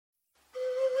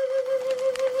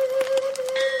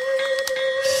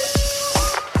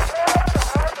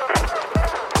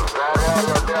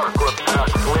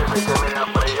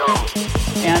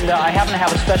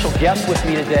have a special guest with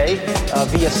me today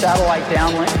via satellite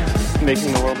downlink.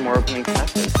 Making the world more open and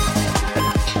connected.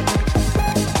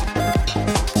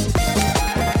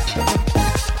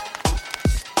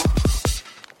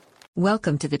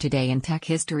 Welcome to the Today in Tech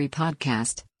History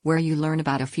podcast, where you learn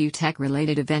about a few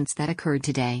tech-related events that occurred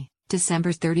today,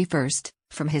 December 31st,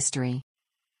 from history.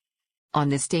 On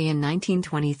this day in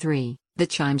 1923, the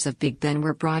chimes of Big Ben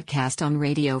were broadcast on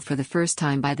radio for the first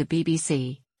time by the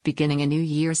BBC, beginning a New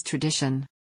Year's tradition.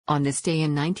 On this day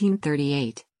in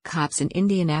 1938, cops in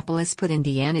Indianapolis put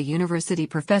Indiana University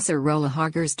professor Rolla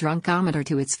Harger's drunkometer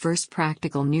to its first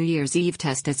practical New Year's Eve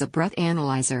test as a breath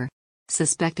analyzer.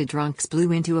 Suspected drunks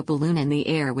blew into a balloon and the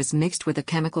air was mixed with a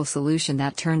chemical solution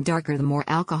that turned darker the more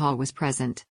alcohol was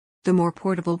present. The more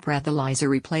portable breathalyzer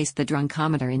replaced the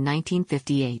drunkometer in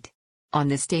 1958. On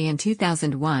this day in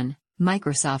 2001,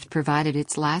 Microsoft provided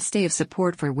its last day of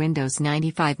support for Windows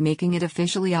 95, making it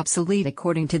officially obsolete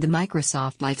according to the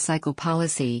Microsoft Lifecycle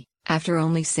Policy, after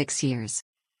only 6 years.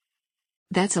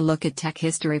 That's a look at tech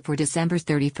history for December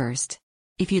 31st.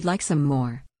 If you'd like some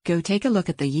more, go take a look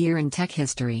at the Year in Tech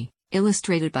History,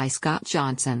 illustrated by Scott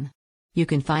Johnson. You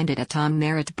can find it at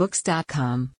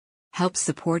tommerrittbooks.com. Help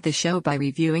support the show by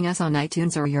reviewing us on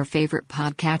iTunes or your favorite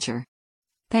podcatcher.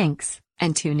 Thanks,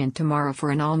 and tune in tomorrow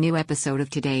for an all-new episode of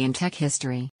Today in Tech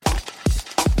History.